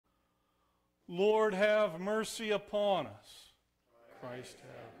Lord, have mercy upon us. Christ,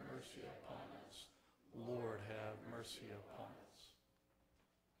 have mercy upon us. Lord, have mercy upon us.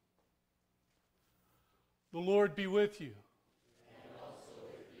 The Lord be with you. And also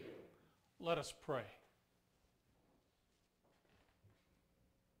with you. Let us pray.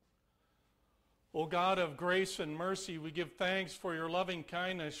 O God of grace and mercy, we give thanks for your loving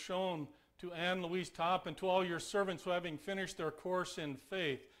kindness shown to Ann Topp and to all your servants who, having finished their course in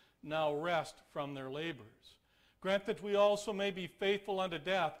faith, now rest from their labors. Grant that we also may be faithful unto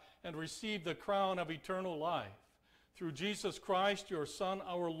death and receive the crown of eternal life. Through Jesus Christ, your Son,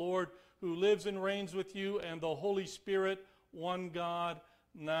 our Lord, who lives and reigns with you and the Holy Spirit, one God,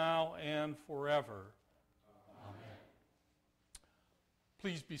 now and forever. Amen.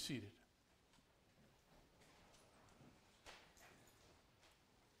 Please be seated.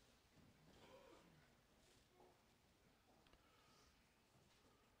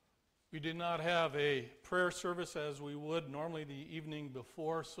 We did not have a prayer service as we would normally the evening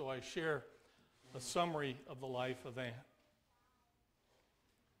before, so I share a summary of the life of Ann.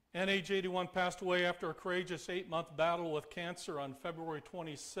 Ann, age 81, passed away after a courageous 8-month battle with cancer on February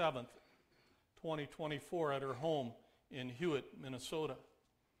 27th, 2024, at her home in Hewitt, Minnesota.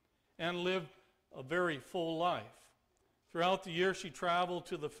 Ann lived a very full life. Throughout the year, she traveled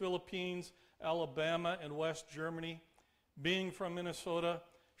to the Philippines, Alabama, and West Germany. Being from Minnesota,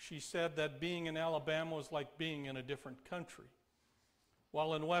 she said that being in Alabama was like being in a different country.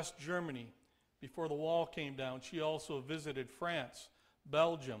 While in West Germany, before the wall came down, she also visited France,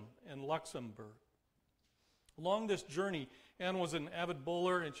 Belgium, and Luxembourg. Along this journey, Ann was an avid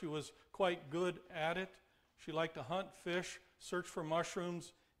bowler, and she was quite good at it. She liked to hunt, fish, search for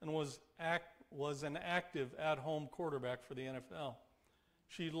mushrooms, and was an active at-home quarterback for the NFL.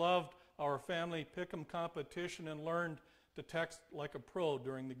 She loved our family pick'em competition and learned to text like a pro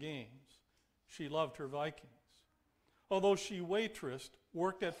during the games. She loved her Vikings. Although she waitressed,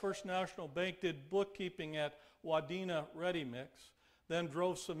 worked at First National Bank, did bookkeeping at Wadena Ready Mix, then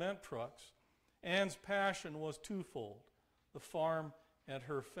drove cement trucks, Ann's passion was twofold: the farm and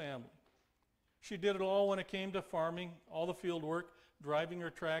her family. She did it all when it came to farming, all the field work, driving her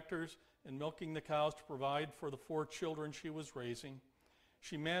tractors, and milking the cows to provide for the 4 children she was raising.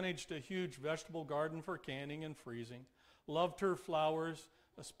 She managed a huge vegetable garden for canning and freezing, loved her flowers,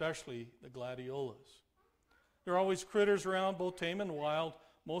 especially the gladiolas. There are always critters around, both tame and wild.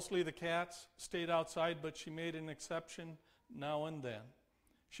 Mostly the cats stayed outside, but she made an exception now and then.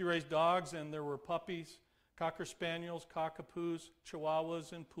 She raised dogs, and there were puppies, cocker spaniels, cockapoos,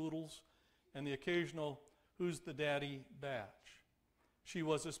 chihuahuas, and poodles, and the occasional "who's the daddy" batch. She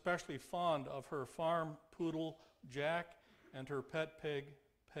was especially fond of her farm poodle, Jack, and her pet pig,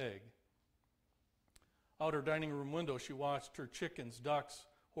 Peg. Out her dining room window, she watched her chickens, ducks,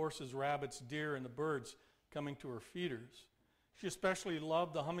 horses, rabbits, deer, and the birds coming to her feeders. She especially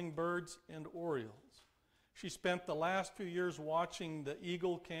loved the hummingbirds and orioles. She spent the last few years watching the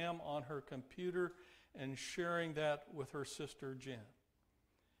Eagle Cam on her computer and sharing that with her sister Jen.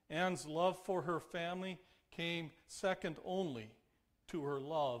 Ann's love for her family came second only to her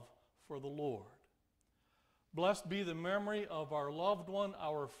love for the Lord. Blessed be the memory of our loved one,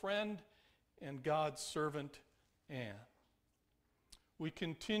 our friend, and God's servant, Ann. We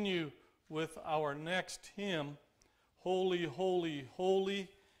continue with our next hymn, Holy, Holy, Holy,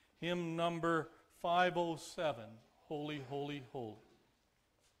 hymn number 507, Holy, Holy, Holy.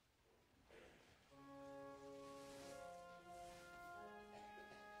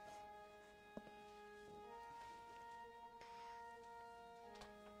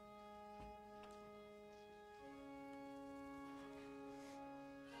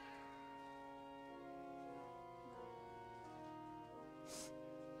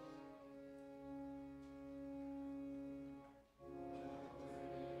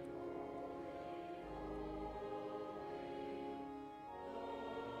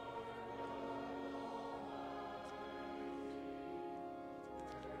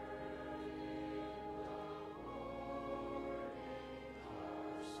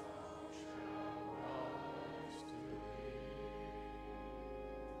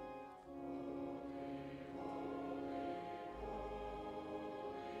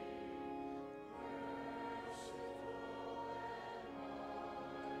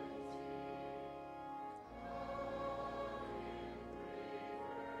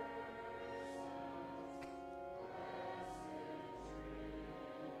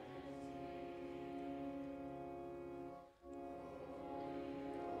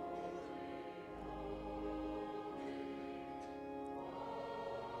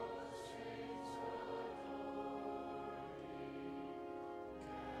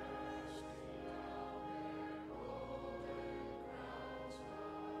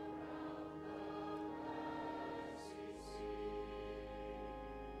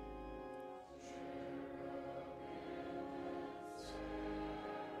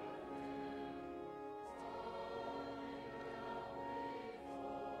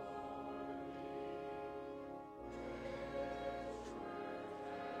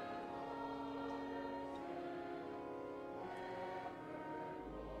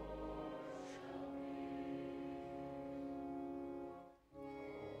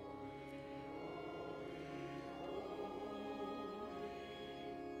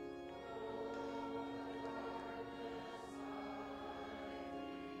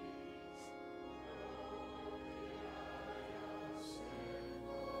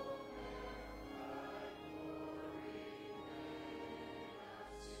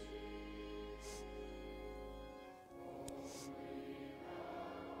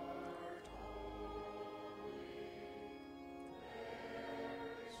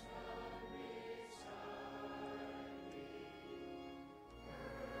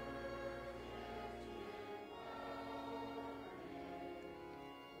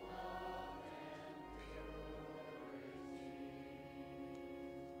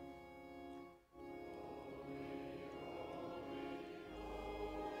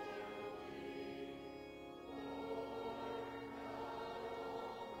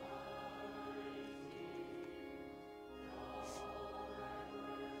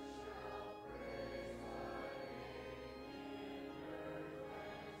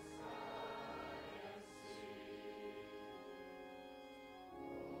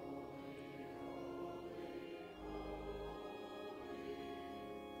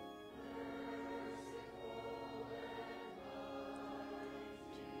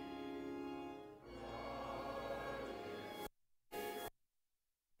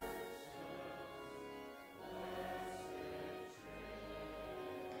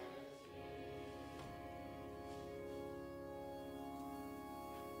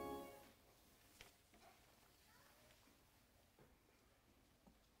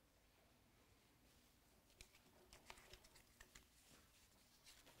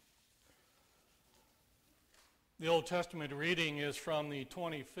 The Old Testament reading is from the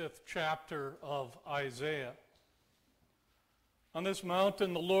 25th chapter of Isaiah. On this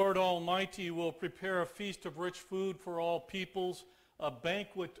mountain the Lord Almighty will prepare a feast of rich food for all peoples, a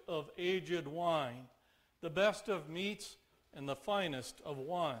banquet of aged wine, the best of meats and the finest of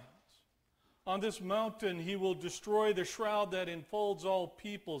wines. On this mountain he will destroy the shroud that enfolds all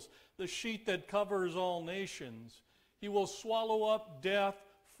peoples, the sheet that covers all nations. He will swallow up death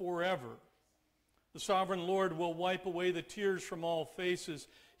forever. The sovereign Lord will wipe away the tears from all faces.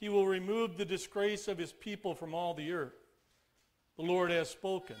 He will remove the disgrace of his people from all the earth. The Lord has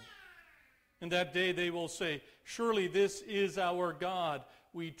spoken. In that day they will say, surely this is our God.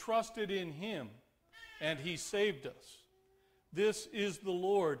 We trusted in him, and he saved us. This is the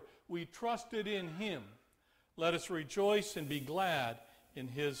Lord. We trusted in him. Let us rejoice and be glad in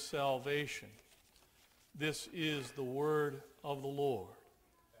his salvation. This is the word of the Lord.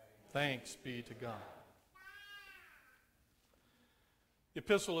 Thanks be to God. The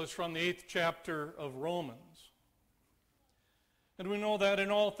epistle is from the 8th chapter of Romans. And we know that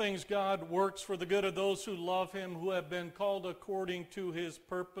in all things God works for the good of those who love him, who have been called according to his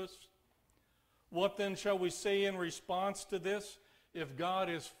purpose. What then shall we say in response to this? If God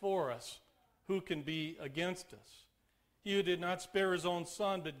is for us, who can be against us? He who did not spare his own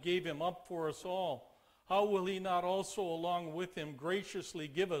son, but gave him up for us all, how will he not also along with him graciously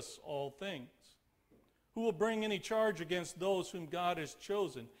give us all things? Who will bring any charge against those whom God has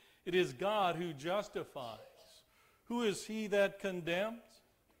chosen? It is God who justifies. Who is he that condemns?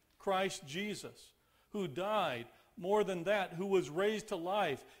 Christ Jesus, who died, more than that, who was raised to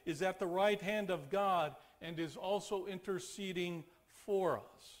life, is at the right hand of God and is also interceding for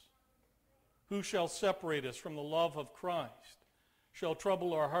us. Who shall separate us from the love of Christ? Shall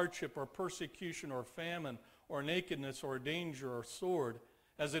trouble or hardship or persecution or famine or nakedness or danger or sword,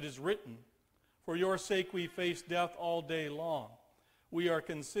 as it is written, for your sake we face death all day long. We are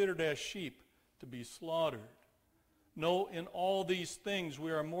considered as sheep to be slaughtered. No, in all these things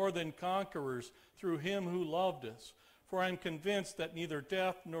we are more than conquerors through him who loved us. For I am convinced that neither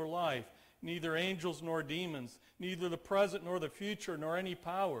death nor life, neither angels nor demons, neither the present nor the future, nor any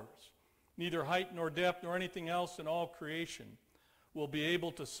powers, neither height nor depth nor anything else in all creation will be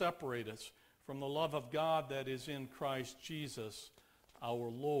able to separate us from the love of God that is in Christ Jesus our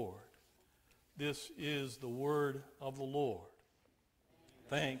Lord. This is the word of the Lord.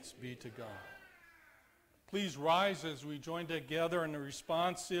 Thanks be to God. Please rise as we join together in a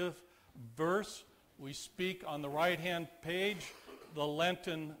responsive verse. We speak on the right-hand page, the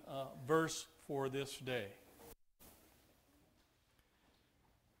Lenten verse for this day.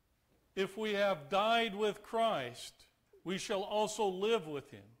 If we have died with Christ, we shall also live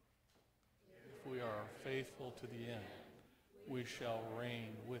with him. If we are faithful to the end, we shall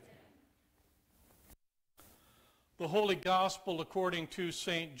reign with him. The Holy Gospel according to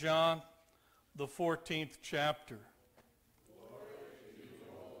St. John, the 14th chapter.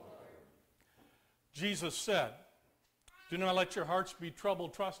 Jesus said, do not let your hearts be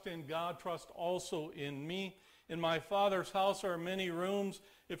troubled. Trust in God. Trust also in me. In my Father's house are many rooms.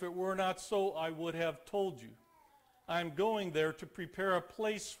 If it were not so, I would have told you. I am going there to prepare a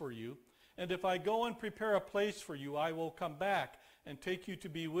place for you. And if I go and prepare a place for you, I will come back and take you to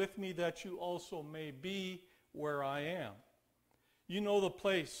be with me, that you also may be where I am. You know the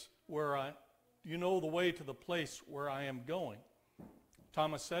way to the place where I am going.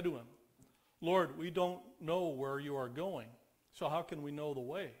 Thomas said to him, Lord, we don't know where you are going, so how can we know the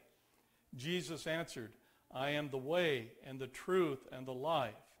way? Jesus answered, I am the way and the truth and the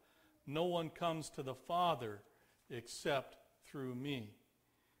life. No one comes to the Father except through me.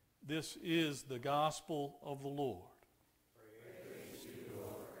 This is the gospel of the Lord. Praise to you,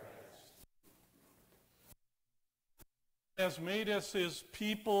 Lord Christ. Has made us his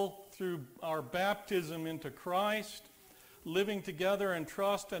people through our baptism into Christ, living together in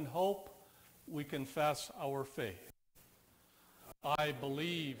trust and hope, we confess our faith. I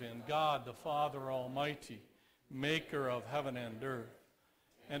believe in God the Father Almighty, maker of heaven and earth,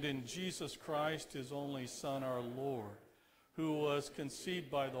 and in Jesus Christ, his only Son, our Lord, who was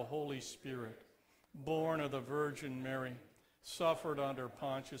conceived by the Holy Spirit, born of the Virgin Mary, suffered under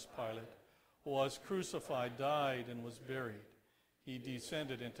Pontius Pilate, was crucified, died, and was buried. He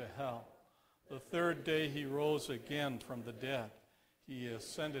descended into hell. The third day he rose again from the dead. He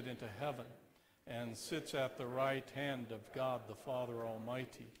ascended into heaven and sits at the right hand of God the Father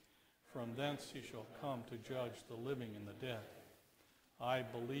Almighty. From thence he shall come to judge the living and the dead. I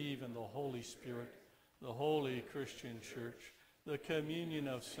believe in the Holy Spirit, the holy Christian church, the communion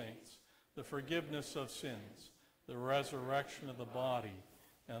of saints, the forgiveness of sins, the resurrection of the body,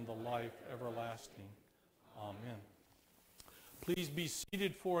 and the life everlasting. Amen. Please be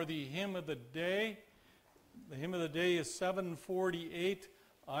seated for the hymn of the day. The hymn of the day is 748.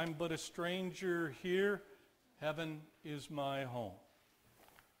 I'm but a stranger here. Heaven is my home.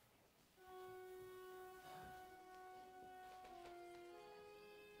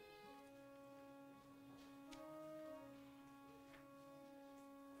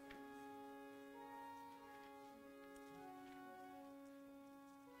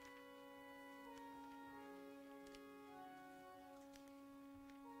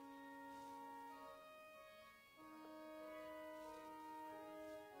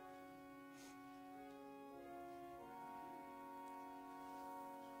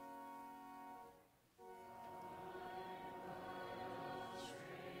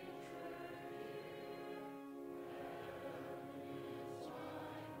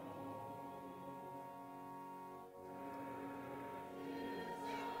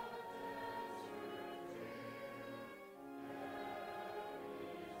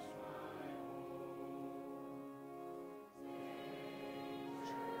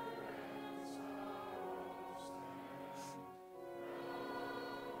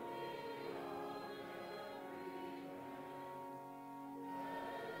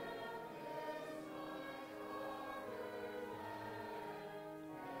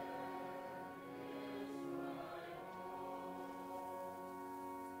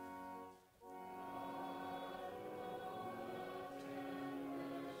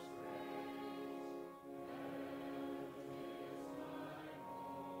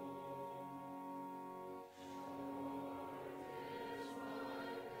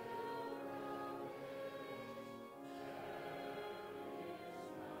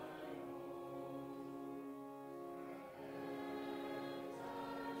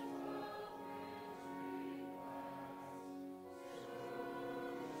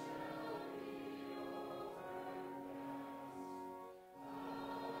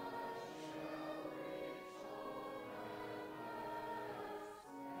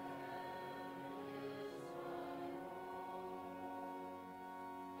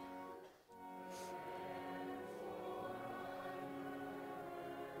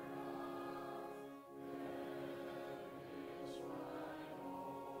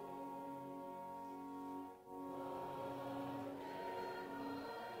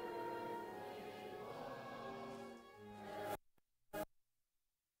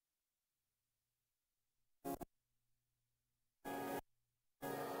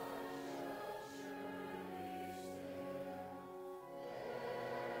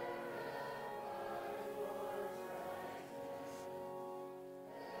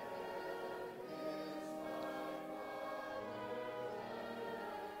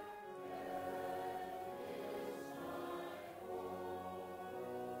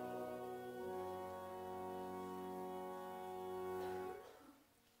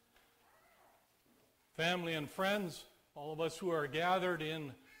 Family and friends, all of us who are gathered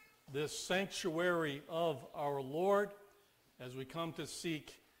in this sanctuary of our Lord as we come to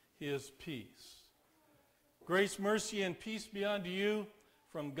seek His peace. Grace, mercy, and peace be unto you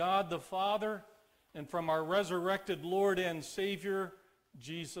from God the Father and from our resurrected Lord and Savior,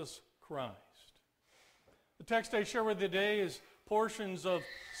 Jesus Christ. The text I share with you today is portions of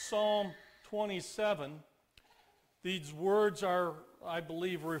Psalm 27. These words are, I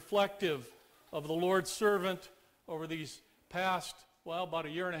believe, reflective of the Lord's servant over these past, about a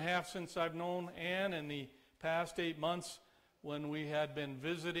year and a half since I've known Ann, and the past 8 months when we had been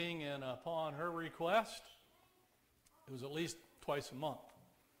visiting, and upon her request, it was at least twice a month.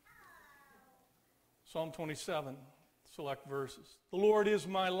 Psalm 27, select verses. The Lord is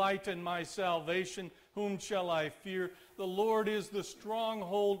my light and my salvation. Whom shall I fear? The Lord is the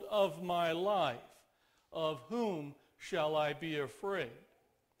stronghold of my life. Of whom shall I be afraid?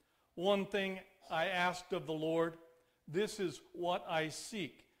 One thing I asked of the Lord, this is what I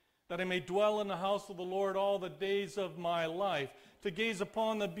seek, that I may dwell in the house of the Lord all the days of my life, to gaze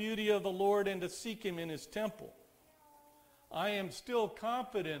upon the beauty of the Lord and to seek Him in His temple. I am still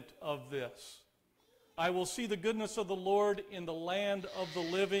confident of this. I will see the goodness of the Lord in the land of the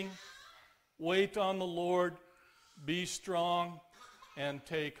living. Wait on the Lord, be strong, and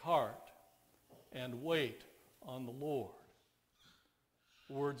take heart, and wait on the Lord.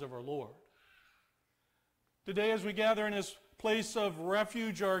 Words of our Lord. Today, as we gather in His place of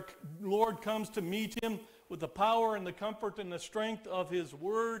refuge, our Lord comes to meet Him with the power and the comfort and the strength of His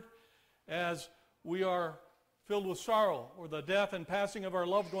Word as we are filled with sorrow over the death and passing of our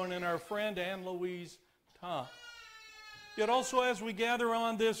loved one and our friend Ann Topp. Yet also as we gather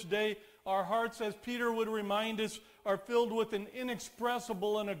on this day, our hearts, as Peter would remind us, are filled with an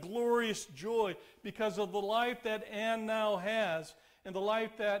inexpressible and a glorious joy because of the life that Ann now has and the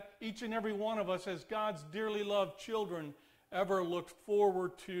life that each and every one of us as God's dearly loved children ever looked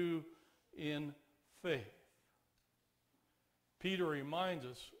forward to in faith. Peter reminds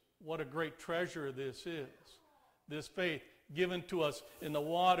us what a great treasure this is, this faith given to us in the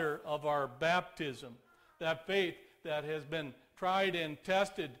water of our baptism, that faith that has been tried and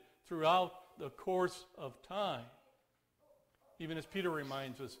tested throughout the course of time. Even as Peter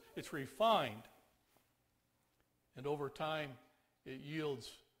reminds us, it's refined, and over time it yields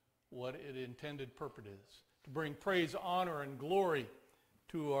what its intended purpose is, to bring praise, honor, and glory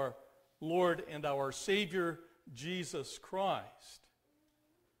to our Lord and our Savior, Jesus Christ,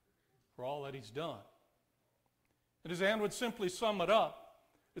 for all that he's done. And as Ann would simply sum it up,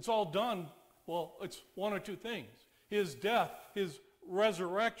 it's all done, well, it's one or two things. His death, his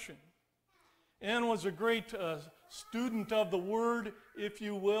resurrection. Ann was a great student of the Word, if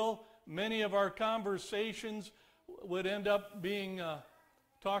you will. Many of our conversations would end up being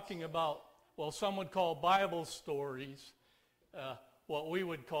talking about, well, some would call Bible stories, what we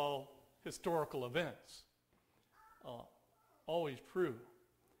would call historical events. Always true.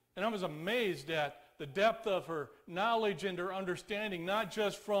 And I was amazed at the depth of her knowledge and her understanding, not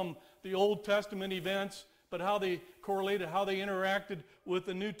just from the Old Testament events, but how they correlated, how they interacted with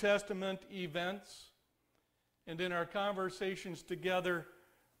the New Testament events. And in our conversations together,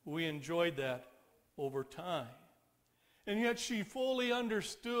 we enjoyed that over time. And yet she fully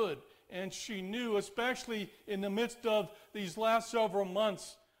understood and she knew, especially in the midst of these last several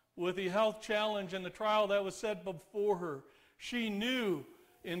months with the health challenge and the trial that was set before her, she knew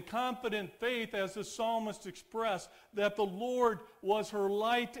in confident faith, as the psalmist expressed, that the Lord was her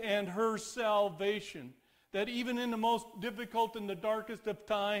light and her salvation. That even in the most difficult and the darkest of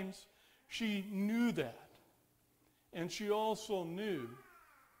times, she knew that. And she also knew,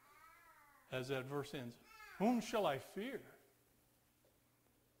 as that verse ends, whom shall I fear?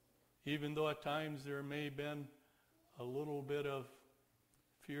 Even though at times there may have been a little bit of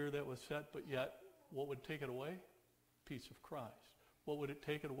fear that was set, but yet what would take it away? Peace of Christ. What would it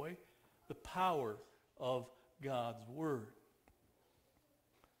take it away? The power of God's Word.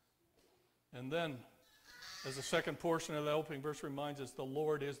 And then, as the second portion of the opening verse reminds us, the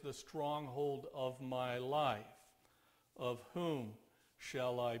Lord is the stronghold of my life. Of whom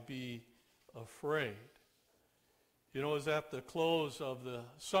shall I be afraid? You know, it was at the close of the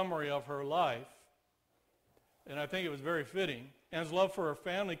summary of her life, and I think it was very fitting. Ann's love for her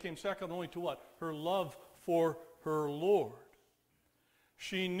family came second only to what? Her love for her Lord.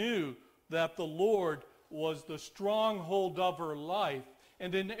 She knew that the Lord was the stronghold of her life,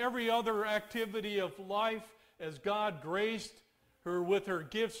 and in every other activity of life, as God graced her with her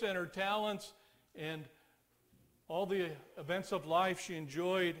gifts and her talents and all the events of life she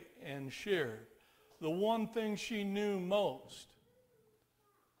enjoyed and shared, the one thing she knew most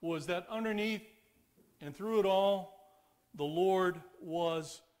was that underneath and through it all, the Lord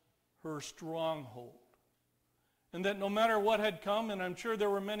was her stronghold. And that no matter what had come, and I'm sure there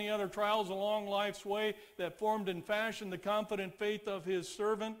were many other trials along life's way that formed and fashioned the confident faith of his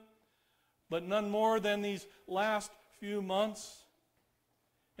servant, but none more than these last few months,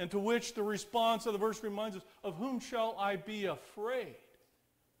 and to which the response of the verse reminds us, of whom shall I be afraid?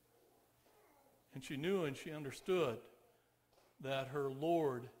 And she knew and she understood that her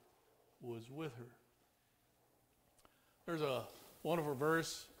Lord was with her. There's a wonderful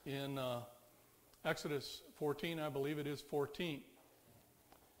verse in Exodus 14, I believe it is 14.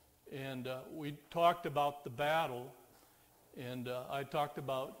 And we talked about the battle, and I talked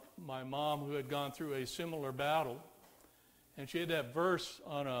about my mom who had gone through a similar battle, and she had that verse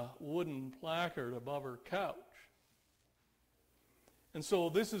on a wooden placard above her couch. And so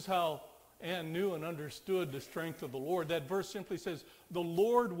this is how Ann knew and understood the strength of the Lord. That verse simply says, the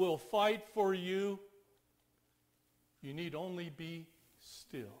Lord will fight for you. You need only be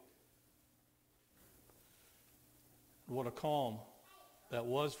still. What a calm that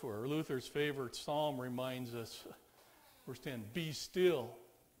was for her. Luther's favorite psalm reminds us, verse 10, be still,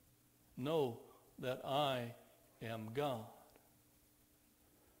 know that I am God.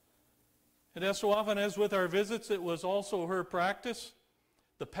 And as so often as with our visits, it was also her practice,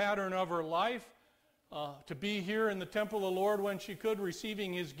 the pattern of her life, to be here in the temple of the Lord when she could,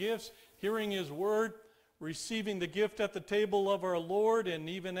 receiving his gifts, hearing his word, receiving the gift at the table of our Lord. And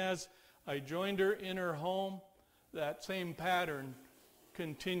even as I joined her in her home, that same pattern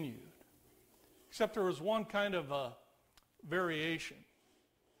continued. Except there was one kind of variation.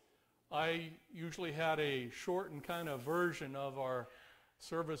 I usually had a shortened kind of version of our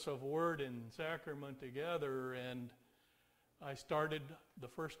service of word and sacrament together, and I started the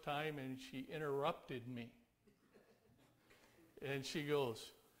first time and she interrupted me. And she goes,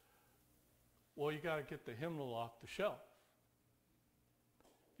 well, you got to get the hymnal off the shelf.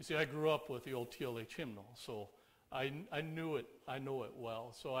 You see, I grew up with the old TLH hymnal, so I knew it. I know it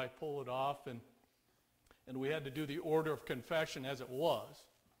well. So I pulled it off, and we had to do the order of confession as it was.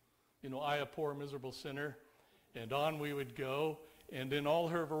 You know, I, a poor, miserable sinner, and on we would go. And in all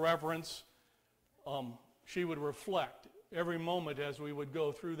her reverence, she would reflect every moment as we would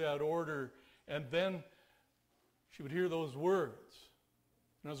go through that order. And then she would hear those words.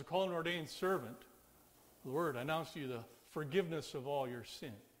 And as a called and ordained servant, the word, I announce to you the forgiveness of all your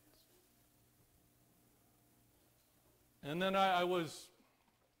sins. And then I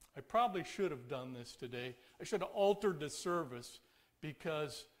probably should have done this today. I should have altered the service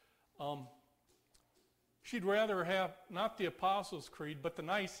because she'd rather have not the Apostles' Creed, but the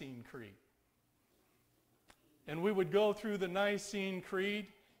Nicene Creed. And we would go through the Nicene Creed,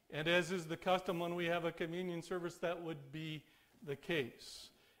 and as is the custom when we have a communion service, that would be the case.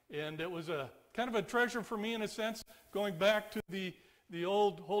 And it was a kind of a treasure for me in a sense, going back to the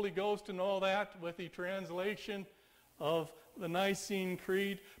old Holy Ghost and all that with the translation of the Nicene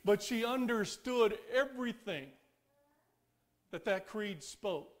Creed. But she understood everything that creed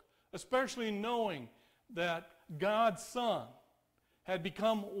spoke, especially knowing that God's Son had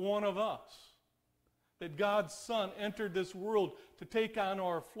become one of us, that God's Son entered this world to take on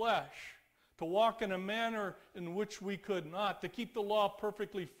our flesh, to walk in a manner in which we could not, to keep the law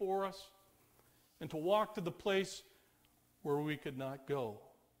perfectly for us, and to walk to the place where we could not go,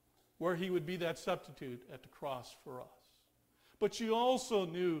 where he would be that substitute at the cross for us. But she also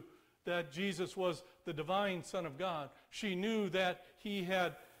knew that Jesus was the divine Son of God. She knew that he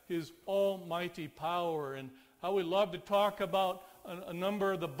had his almighty power, and how we love to talk about a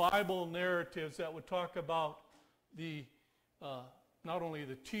number of the Bible narratives that would talk about the not only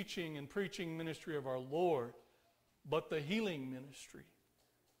the teaching and preaching ministry of our Lord, but the healing ministry,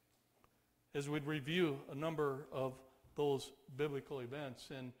 as we'd review a number of those biblical events.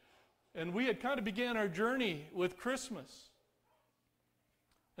 And we had kind of began our journey with Christmas.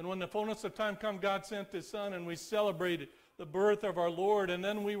 And when the fullness of time come, God sent his Son, and we celebrated the birth of our Lord. And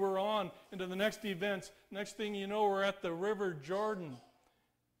then we were on into the next events. Next thing you know, we're at the River Jordan,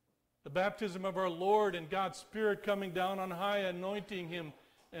 the baptism of our Lord, and God's Spirit coming down on high, anointing him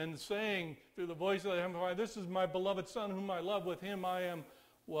and saying through the voice of the Heavenly Father, "This is my beloved Son whom I love. With him I am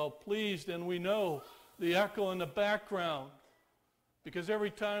well pleased." And we know the echo in the background, because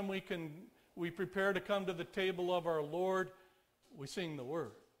every time we prepare to come to the table of our Lord, we sing the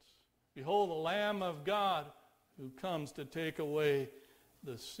words, "Behold the Lamb of God who comes to take away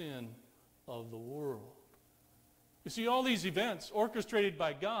the sin of the world." You see, all these events orchestrated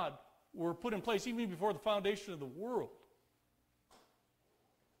by God were put in place even before the foundation of the world.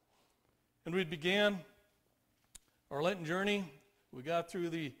 And we began our Lenten journey. We got through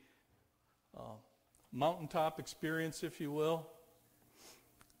the mountaintop experience, if you will.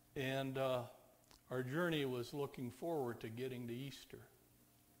 And our journey was looking forward to getting to Easter.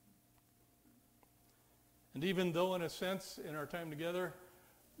 And even though, in a sense, in our time together,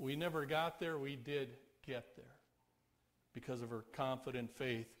 we never got there, we did get there because of her confident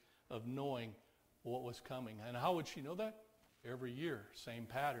faith of knowing what was coming. And how would she know that? Every year, same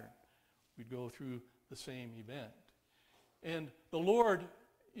pattern. We'd go through the same event. And the Lord,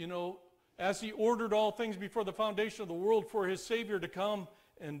 you know, as he ordered all things before the foundation of the world for his Savior to come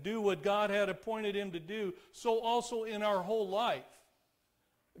and do what God had appointed him to do, so also in our whole life.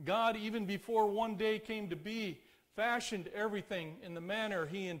 God, even before one day came to be, fashioned everything in the manner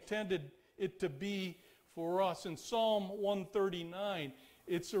he intended it to be for us. In Psalm 139,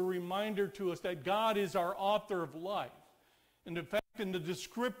 it's a reminder to us that God is our author of life. And in fact, in the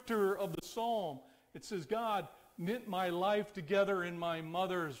descriptor of the psalm, it says, "God knit my life together in my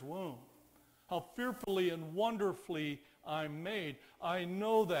mother's womb. How fearfully and wonderfully I'm made." I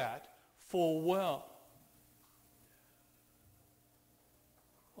know that full well.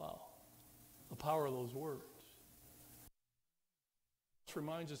 Wow. The power of those words. This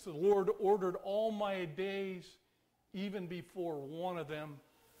reminds us the Lord ordered all my days, even before one of them.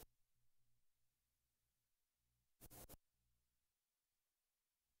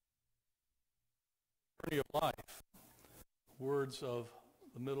 Journey of life. Words of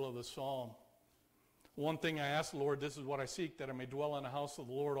the middle of the psalm. "One thing I ask the Lord, this is what I seek, that I may dwell in the house of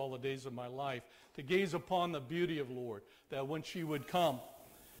the Lord all the days of my life, to gaze upon the beauty of the Lord," that when she would come,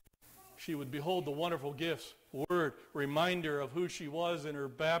 she would behold the wonderful gifts, word, reminder of who she was in her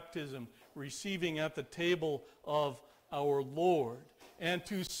baptism, receiving at the table of our Lord, and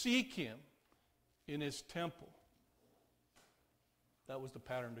to seek him in his temple. That was the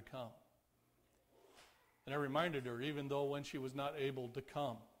pattern to come. And I reminded her, even though when she was not able to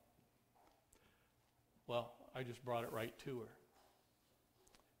come, well, I just brought it right to her.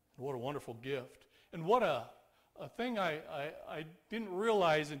 What a wonderful gift. And what a thing I didn't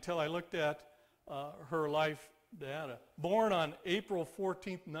realize until I looked at her life data. Born on April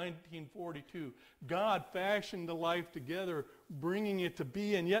 14th, 1942, God fashioned the life together, bringing it to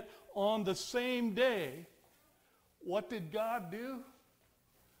be. And yet, on the same day, what did God do?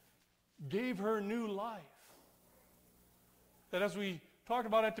 Gave her new life. That, as we talked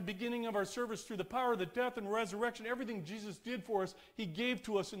about at the beginning of our service, through the power of the death and resurrection, everything Jesus did for us, he gave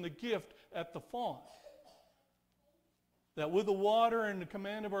to us in the gift at the font. That with the water and the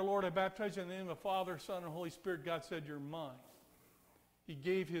command of our Lord, I baptize you in the name of the Father, Son, and Holy Spirit. God said, you're mine. He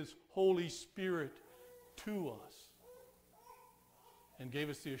gave his Holy Spirit to us and gave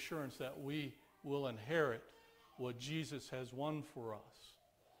us the assurance that we will inherit what Jesus has won for us,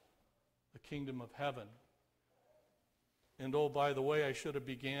 the kingdom of heaven. And oh, by the way, I should have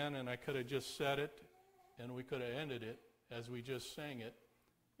began and I could have just said it and we could have ended it as we just sang it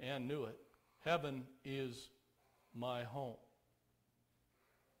and knew it. Heaven is my home.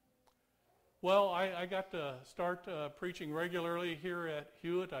 Well, I got to start preaching regularly here at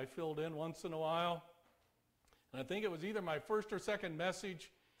Hewitt. I filled in once in a while. And I think it was either my first or second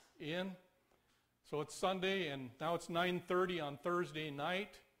message in. So it's Sunday and now it's 9:30 on Thursday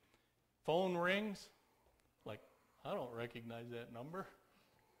night. Phone rings. I don't recognize that number.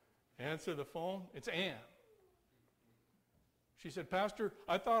 Answer the phone. It's Ann. She said, Pastor,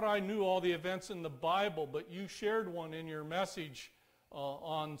 I thought I knew all the events in the Bible, but you shared one in your message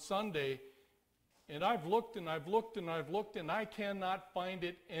on Sunday, and I've looked and I've looked and I've looked, and I cannot find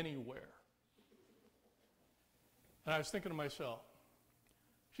it anywhere. And I was thinking to myself,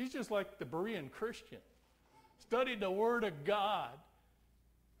 she's just like the Berean Christian. Studied the Word of God.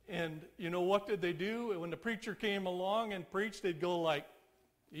 And you know what did they do? When the preacher came along and preached, they'd go like,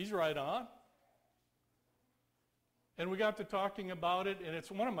 he's right on. And we got to talking about it, and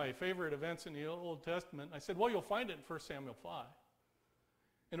it's one of my favorite events in the Old Testament. I said, well, you'll find it in 1 Samuel 5.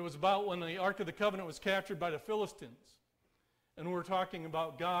 And it was about when the Ark of the Covenant was captured by the Philistines. And we're talking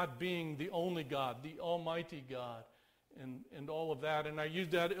about God being the only God, the Almighty God, and all of that. And I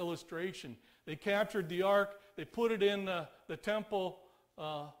used that illustration. They captured the Ark, they put it in the temple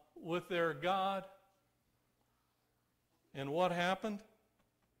with their God. And what happened?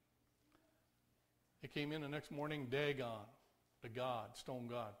 They came in the next morning, Dagon, the god, stone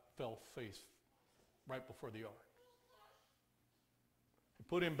god, fell face right before the ark. They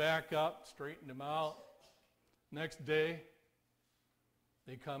put him back up, straightened him out. Next day,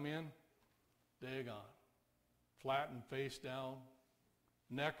 they come in, Dagon, flattened face down,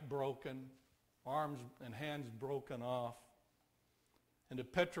 neck broken, arms and hands broken off. And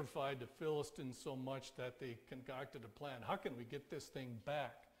it petrified the Philistines so much that they concocted a plan. How can we get this thing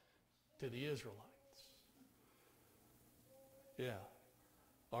back to the Israelites? Yeah,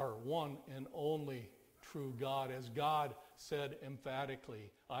 our one and only true God. As God said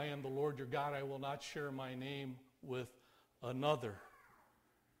emphatically, I am the Lord your God. I will not share my name with another.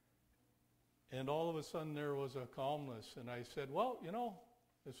 And all of a sudden there was a calmness. And I said, well, you know,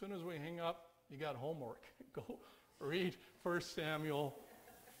 as soon as we hang up, you got homework. Go read 1 Samuel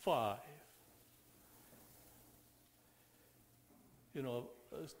 5. You know,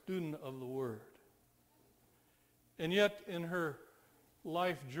 a student of the Word. And yet in her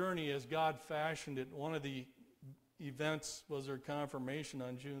life journey as God fashioned it, one of the events was her confirmation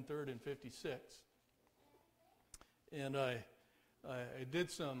on June 3rd in 56. And I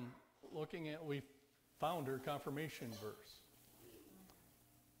did some looking at, we found her confirmation verse.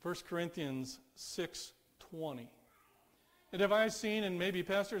 1 Corinthians 6:20. And have I seen, and maybe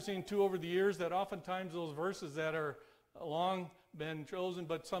Pastor has seen too over the years, that oftentimes those verses that are long been chosen,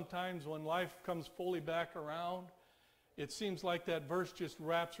 but sometimes when life comes fully back around, it seems like that verse just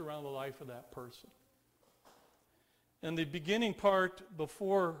wraps around the life of that person. And the beginning part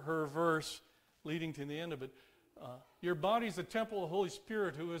before her verse, leading to the end of it, your body is a temple of the Holy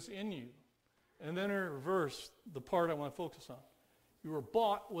Spirit who is in you. And then her verse, the part I want to focus on. You were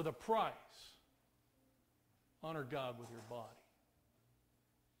bought with a price. Honor God with your body.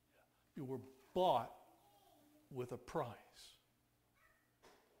 You were bought with a price.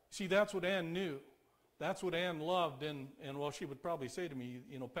 See, that's what Ann knew. That's what Ann loved. And well, she would probably say to me,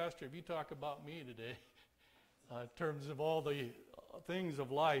 you know, Pastor, if you talk about me today, in terms of all the things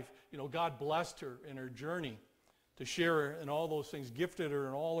of life. You know, God blessed her in her journey to share in all those things, gifted her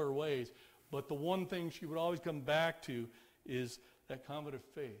in all her ways. But the one thing she would always come back to is that confident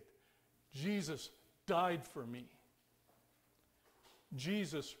faith. Jesus died for me.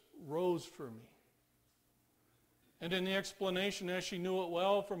 Jesus rose for me. And in the explanation, as she knew it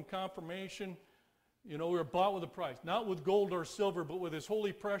well from confirmation, you know, we were bought with a price, not with gold or silver, but with his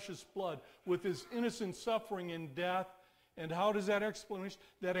holy precious blood, with his innocent suffering and death. And how does that explanation?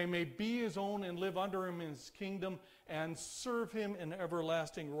 That I may be his own and live under him in his kingdom and serve him in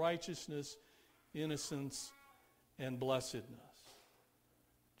everlasting righteousness, innocence, and blessedness.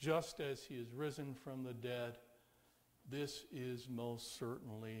 Just as he is risen from the dead, this is most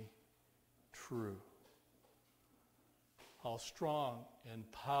certainly true. How strong and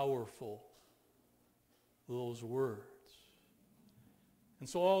powerful those words. And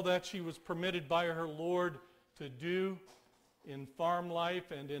so all that she was permitted by her Lord to do in farm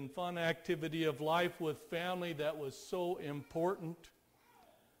life and in fun activity of life with family that was so important.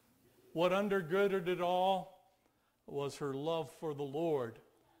 What undergirded it all was her love for the Lord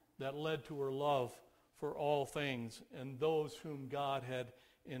that led to her love for all things and those whom God had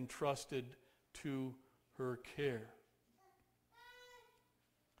entrusted to her care.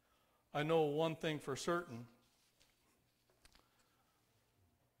 I know one thing for certain.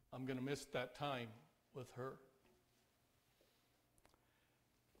 I'm going to miss that time with her.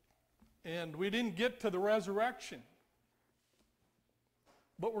 And we didn't get to the resurrection,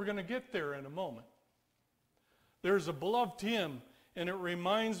 but we're going to get there in a moment. There's a beloved hymn, and it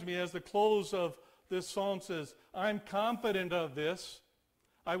reminds me as the close of this psalm says, I'm confident of this.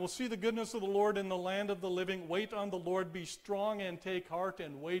 I will see the goodness of the Lord in the land of the living. Wait on the Lord, be strong and take heart,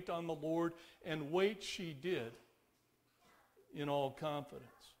 and wait on the Lord. And wait she did in all confidence.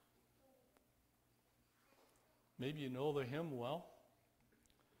 Maybe you know the hymn well.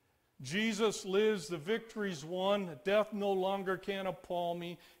 Jesus lives, the victory's won. Death no longer can appall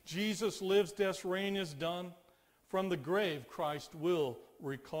me. Jesus lives, death's reign is done. From the grave Christ will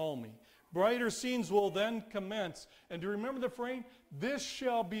recall me. Brighter scenes will then commence. And do you remember the frame? This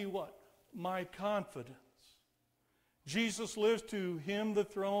shall be what? My confidence. Jesus lives, to him the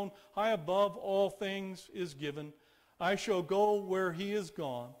throne, high above all things is given. I shall go where he is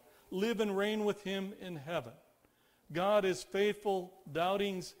gone, live and reign with him in heaven. God is faithful,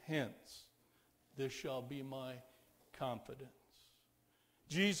 doubtings hence. This shall be my confidence.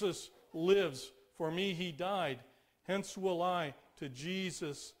 Jesus lives, for me he died, hence will I to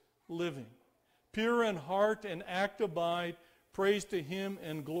Jesus living. Pure in heart and act abide, praise to him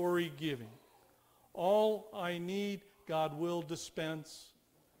and glory giving. All I need God will dispense.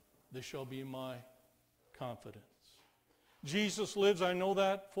 This shall be my confidence. Jesus lives, I know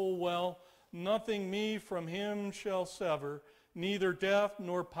that full well. Nothing me from him shall sever, neither death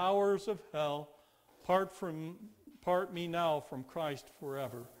nor powers of hell part me now from Christ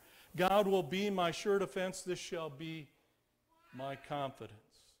forever. God will be my sure defense. This shall be my confidence.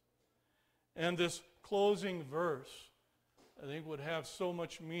 And this closing verse, I think, would have so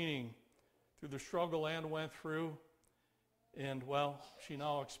much meaning through the struggle Ann went through. And, well, she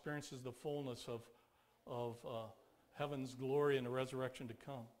now experiences the fullness of heaven's glory and the resurrection to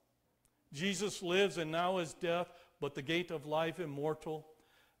come. Jesus lives, and now is death, but the gate of life immortal.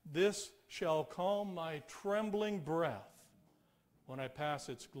 This shall calm my trembling breath when I pass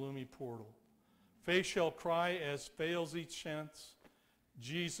its gloomy portal. Faith shall cry as fails each sense,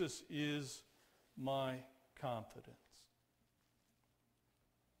 Jesus is my confidence.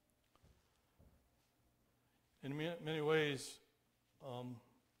 In many ways,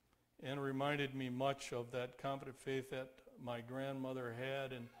 Ann reminded me much of that confident faith that my grandmother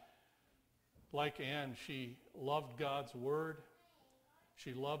had. And like Ann, she loved God's Word.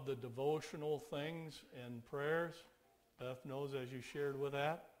 She loved the devotional things and prayers. Beth knows, as you shared with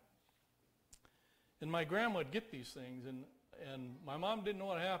that. And my grandma would get these things, and my mom didn't know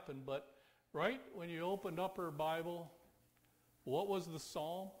what happened, but right when you opened up her Bible, what was the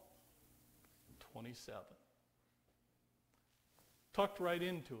psalm? 27. Tucked right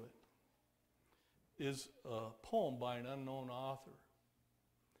into it is a poem by an unknown author.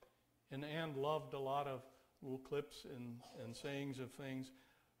 And Ann loved a lot of little clips and sayings of things,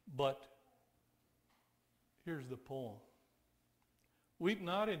 but here's the poem. Weep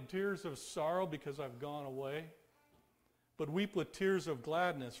not in tears of sorrow because I've gone away, but weep with tears of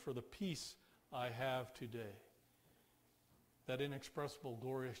gladness for the peace I have today. That inexpressible,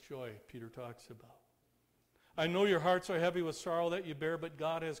 glorious joy Peter talks about. I know your hearts are heavy with sorrow that you bear, but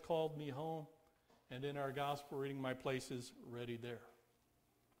God has called me home, and in our gospel reading my place is ready there.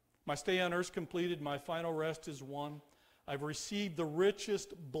 My stay on earth is completed. My final rest is won. I've received the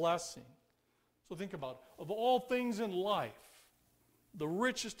richest blessing. So think about it. Of all things in life, the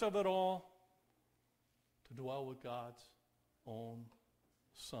richest of it all, to dwell with God's own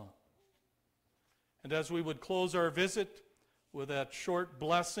Son. And as we would close our visit with that short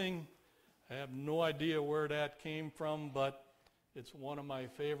blessing, I have no idea where that came from, but it's one of my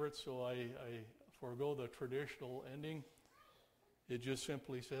favorites, so I forego the traditional ending. It just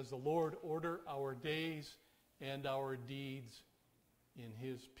simply says, the Lord order our days and our deeds in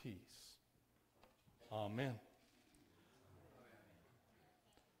his peace. Amen.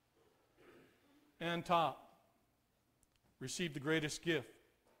 Ann Topp received the greatest gift,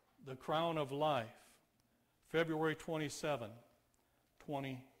 the crown of life, February 27,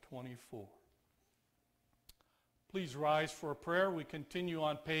 2024. Please rise for a prayer. We continue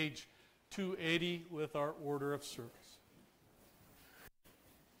on page 280 with our order of service.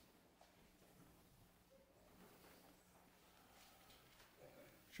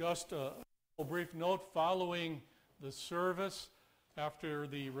 Just a brief note, following the service, after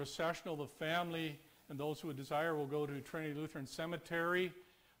the recessional, the family and those who would desire will go to Trinity Lutheran Cemetery.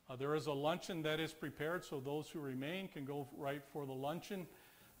 There is a luncheon that is prepared, so those who remain can go right for the luncheon.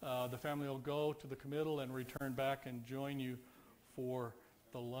 The family will go to the committal and return back and join you for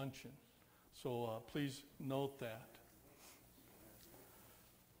the luncheon. So please note that.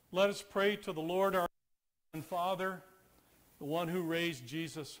 Let us pray to the Lord our Father, the one who raised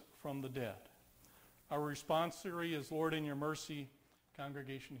Jesus from the dead. Our responsory is, Lord, in your mercy.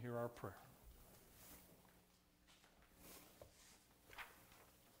 Congregation, hear our prayer.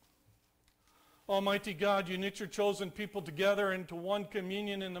 Almighty God, you knit your chosen people together into one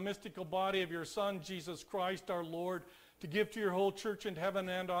communion in the mystical body of your Son, Jesus Christ, our Lord, to give to your whole church in heaven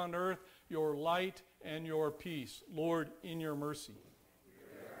and on earth your light and your peace. Lord, in your mercy.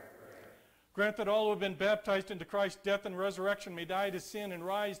 Grant that all who have been baptized into Christ's death and resurrection may die to sin and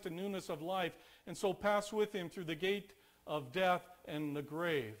rise to newness of life, and so pass with him through the gate of death and the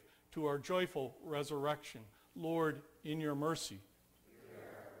grave to our joyful resurrection. Lord, in your mercy.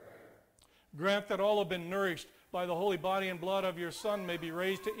 Grant that all who have been nourished by the holy body and blood of your Son may be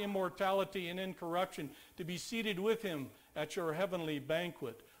raised to immortality and incorruption, to be seated with him at your heavenly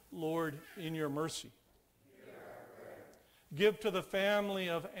banquet. Lord, in your mercy. Give to the family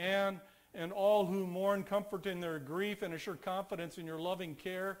of Ann and all who mourn comfort in their grief and assure confidence in your loving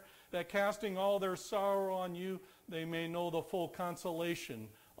care, that casting all their sorrow on you, they may know the full consolation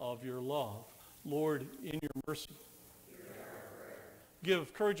of your love. Lord, in your mercy.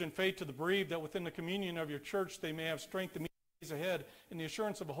 Give courage and faith to the bereaved, that within the communion of your church they may have strength to meet the days ahead in the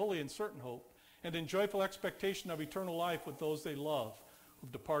assurance of a holy and certain hope, and in joyful expectation of eternal life with those they love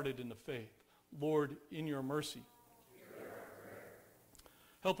who've departed in the faith. Lord, in your mercy.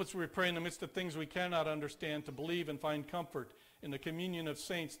 Help us, we pray, in the midst of things we cannot understand, to believe and find comfort in the communion of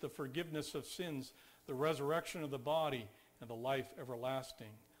saints, the forgiveness of sins, the resurrection of the body, and the life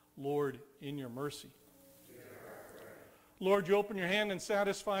everlasting. Lord, in your mercy. Lord, you open your hand and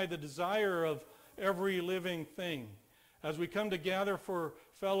satisfy the desire of every living thing. As we come together for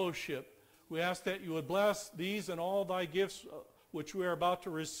fellowship, we ask that you would bless these and all thy gifts which we are about to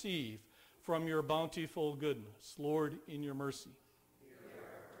receive from your bountiful goodness. Lord, in your mercy.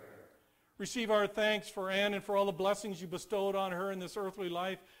 Receive our thanks for Ann and for all the blessings you bestowed on her in this earthly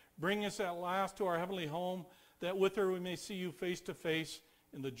life. Bring us at last to our heavenly home, that with her we may see you face to face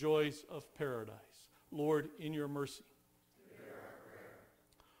in the joys of paradise. Lord, in your mercy.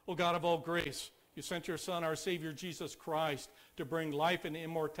 O God of all grace, you sent your Son, our Savior Jesus Christ, to bring life and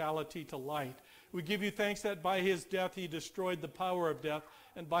immortality to light. We give you thanks that by his death he destroyed the power of death,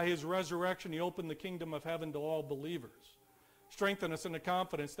 and by his resurrection he opened the kingdom of heaven to all believers. Strengthen us in the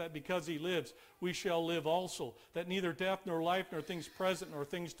confidence that because he lives, we shall live also, that neither death nor life nor things present nor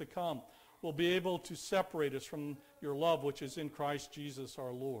things to come will be able to separate us from your love which is in Christ Jesus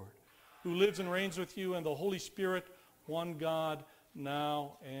our Lord, who lives and reigns with you and the Holy Spirit, one God,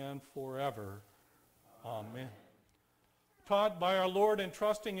 now and forever. Amen. Taught by our Lord and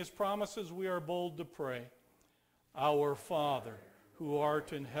trusting his promises, we are bold to pray. Our Father, who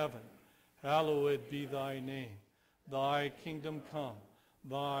art in heaven, hallowed be thy name. Thy kingdom come,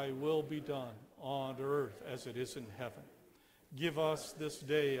 thy will be done on earth as it is in heaven. Give us this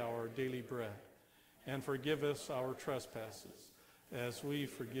day our daily bread, and forgive us our trespasses, as we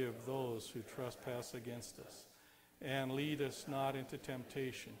forgive those who trespass against us. And lead us not into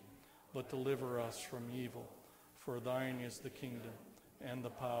temptation, but deliver us from evil. For thine is the kingdom, and the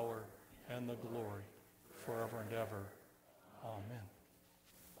power, and the glory, forever and ever. Amen.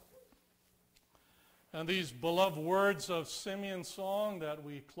 And these beloved words of Simeon's song that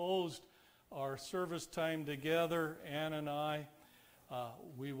we closed our service time together, Ann and I,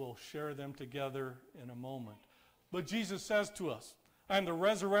 we will share them together in a moment. But Jesus says to us, I am the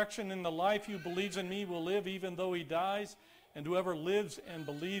resurrection and the life. Who believes in me will live even though he dies, and whoever lives and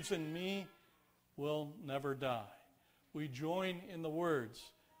believes in me will never die. We join in the words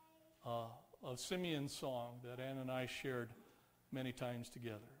of Simeon's song that Ann and I shared many times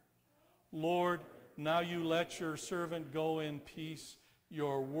together. Lord, now you let your servant go in peace.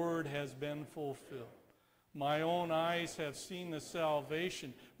 Your word has been fulfilled. My own eyes have seen the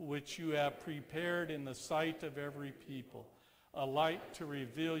salvation which you have prepared in the sight of every people, a light to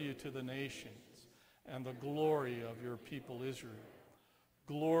reveal you to the nations and the glory of your people Israel.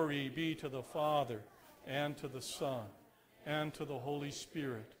 Glory be to the Father and to the Son and to the Holy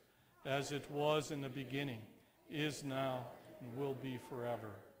Spirit, as it was in the beginning, is now, and will be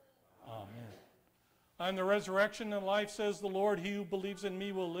forever. Amen. I am the resurrection and life, says the Lord. He who believes in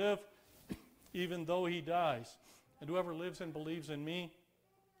me will live even though he dies. And whoever lives and believes in me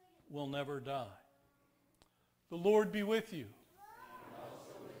will never die. The Lord be with you. And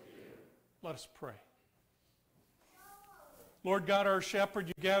also with you. Let us pray. Lord God, our shepherd,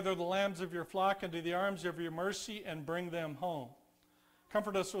 you gather the lambs of your flock into the arms of your mercy and bring them home.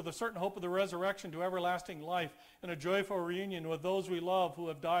 Comfort us with a certain hope of the resurrection to everlasting life and a joyful reunion with those we love who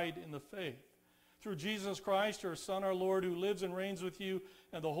have died in the faith. Through Jesus Christ, your Son, our Lord, who lives and reigns with you,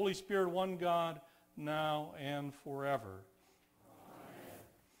 and the Holy Spirit, one God, now and forever. Amen.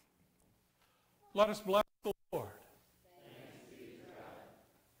 Let us bless the Lord. Thanks be to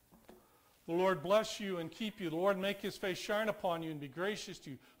God. The Lord bless you and keep you. The Lord make his face shine upon you and be gracious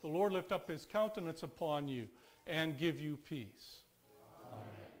to you. The Lord lift up his countenance upon you and give you peace.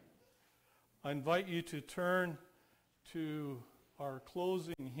 Amen. I invite you to turn to our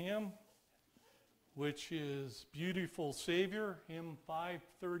closing hymn, which is Beautiful Savior, hymn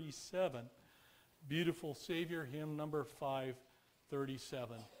 537. Beautiful Savior, hymn number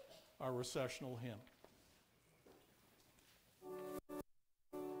 537, our recessional hymn.